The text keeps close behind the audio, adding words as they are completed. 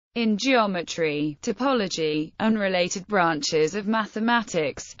In geometry, topology, and related branches of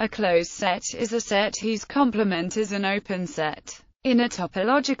mathematics, a closed set is a set whose complement is an open set. In a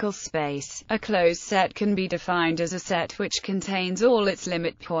topological space, a closed set can be defined as a set which contains all its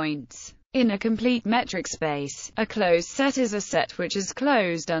limit points. In a complete metric space, a closed set is a set which is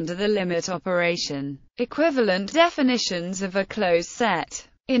closed under the limit operation. Equivalent definitions of a closed set.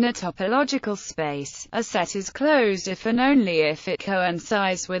 In a topological space, a set is closed if and only if it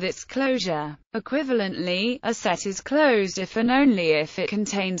coincides with its closure. Equivalently, a set is closed if and only if it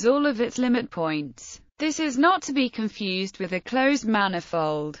contains all of its limit points. This is not to be confused with a closed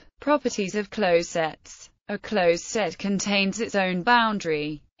manifold. Properties of closed sets. A closed set contains its own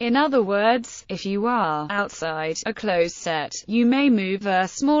boundary. In other words, if you are outside a closed set, you may move a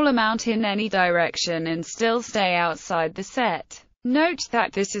small amount in any direction and still stay outside the set. Note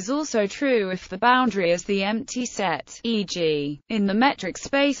that this is also true if the boundary is the empty set, e.g., in the metric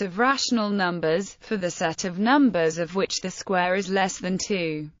space of rational numbers, for the set of numbers of which the square is less than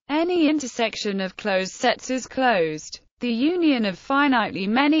 2. Any intersection of closed sets is closed. The union of finitely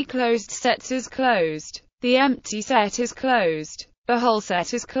many closed sets is closed. The empty set is closed. The whole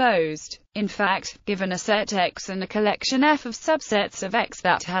set is closed. In fact, given a set X and a collection F of subsets of X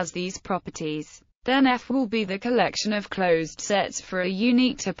that has these properties, then F will be the collection of closed sets for a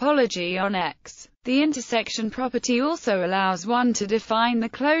unique topology on X. The intersection property also allows one to define the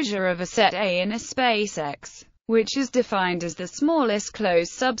closure of a set A in a space X, which is defined as the smallest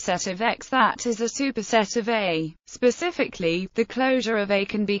closed subset of X that is a superset of A. Specifically, the closure of A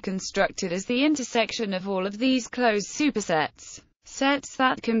can be constructed as the intersection of all of these closed supersets. Sets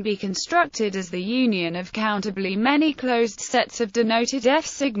that can be constructed as the union of countably many closed sets of denoted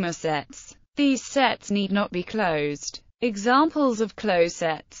F-sigma sets. These sets need not be closed. Examples of closed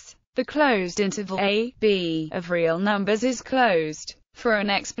sets. The closed interval a, b of real numbers is closed. For an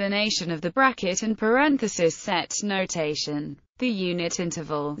explanation of the bracket and parenthesis set notation, the unit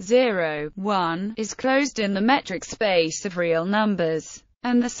interval 0, 1 is closed in the metric space of real numbers,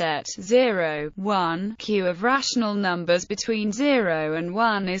 and the set 0, 1, q of rational numbers between 0 and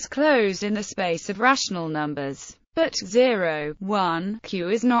 1 is closed in the space of rational numbers. But 0, 1, q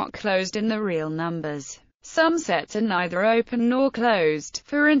is not closed in the real numbers. Some sets are neither open nor closed,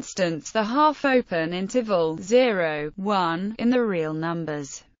 for instance the half-open interval 0, 1 in the real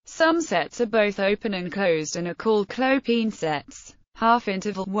numbers. Some sets are both open and closed and are called clopine sets.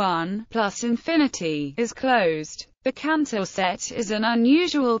 Half-interval 1 plus infinity is closed. The Cantor set is an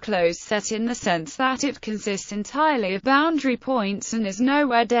unusual closed set in the sense that it consists entirely of boundary points and is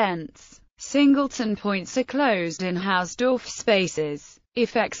nowhere dense. Singleton points are closed in Hausdorff spaces.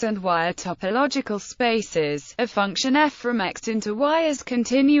 If X and Y are topological spaces, a function f from X into Y is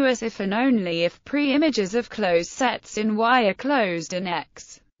continuous if and only if pre-images of closed sets in Y are closed in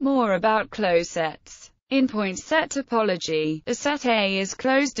X. More about closed sets. In point set topology, a set A is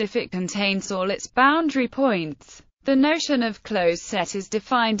closed if it contains all its boundary points. The notion of closed set is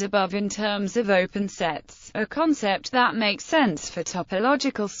defined above in terms of open sets, a concept that makes sense for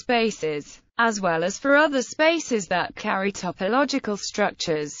topological spaces, as well as for other spaces that carry topological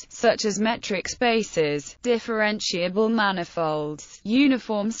structures, such as metric spaces, differentiable manifolds,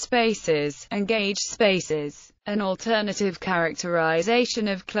 uniform spaces, and gauge spaces. An alternative characterization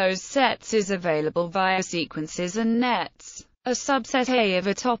of closed sets is available via sequences and nets. A subset A of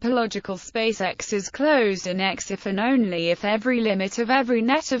a topological space X is closed in X if and only if every limit of every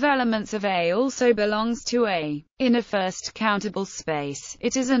net of elements of A also belongs to A. In a first countable space,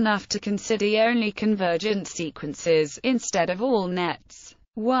 it is enough to consider only convergent sequences, instead of all nets.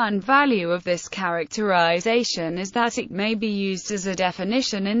 One value of this characterization is that it may be used as a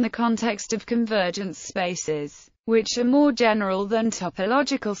definition in the context of convergence spaces, which are more general than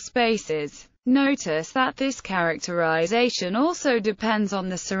topological spaces. Notice that this characterization also depends on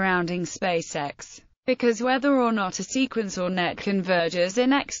the surrounding space X, because whether or not a sequence or net converges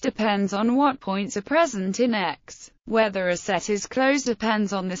in X depends on what points are present in X. Whether a set is closed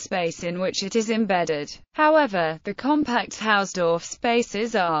depends on the space in which it is embedded. However, the compact Hausdorff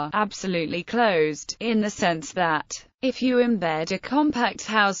spaces are absolutely closed, in the sense that, if you embed a compact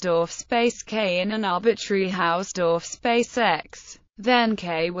Hausdorff space K in an arbitrary Hausdorff space X, then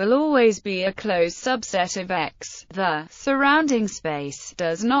K will always be a closed subset of X. The surrounding space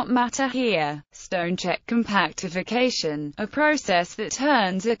does not matter here. Stonecheck compactification, a process that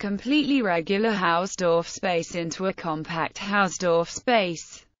turns a completely regular Hausdorff space into a compact Hausdorff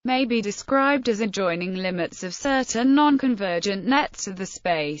space, may be described as adjoining limits of certain non-convergent nets of the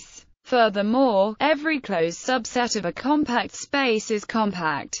space. Furthermore, every closed subset of a compact space is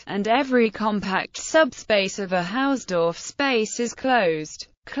compact, and every compact subspace of a Hausdorff space is closed.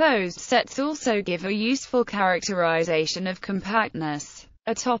 Closed sets also give a useful characterization of compactness.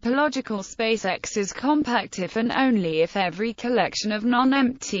 A topological space X is compact if and only if every collection of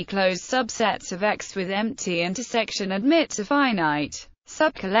non-empty closed subsets of X with empty intersection admits a finite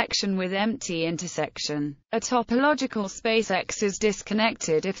subcollection with empty intersection. A topological space X is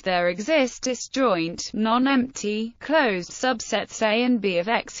disconnected if there exist disjoint, non-empty, closed subsets A and B of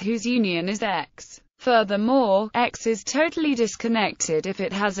X whose union is X. Furthermore, X is totally disconnected if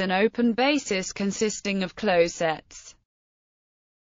it has an open basis consisting of closed sets.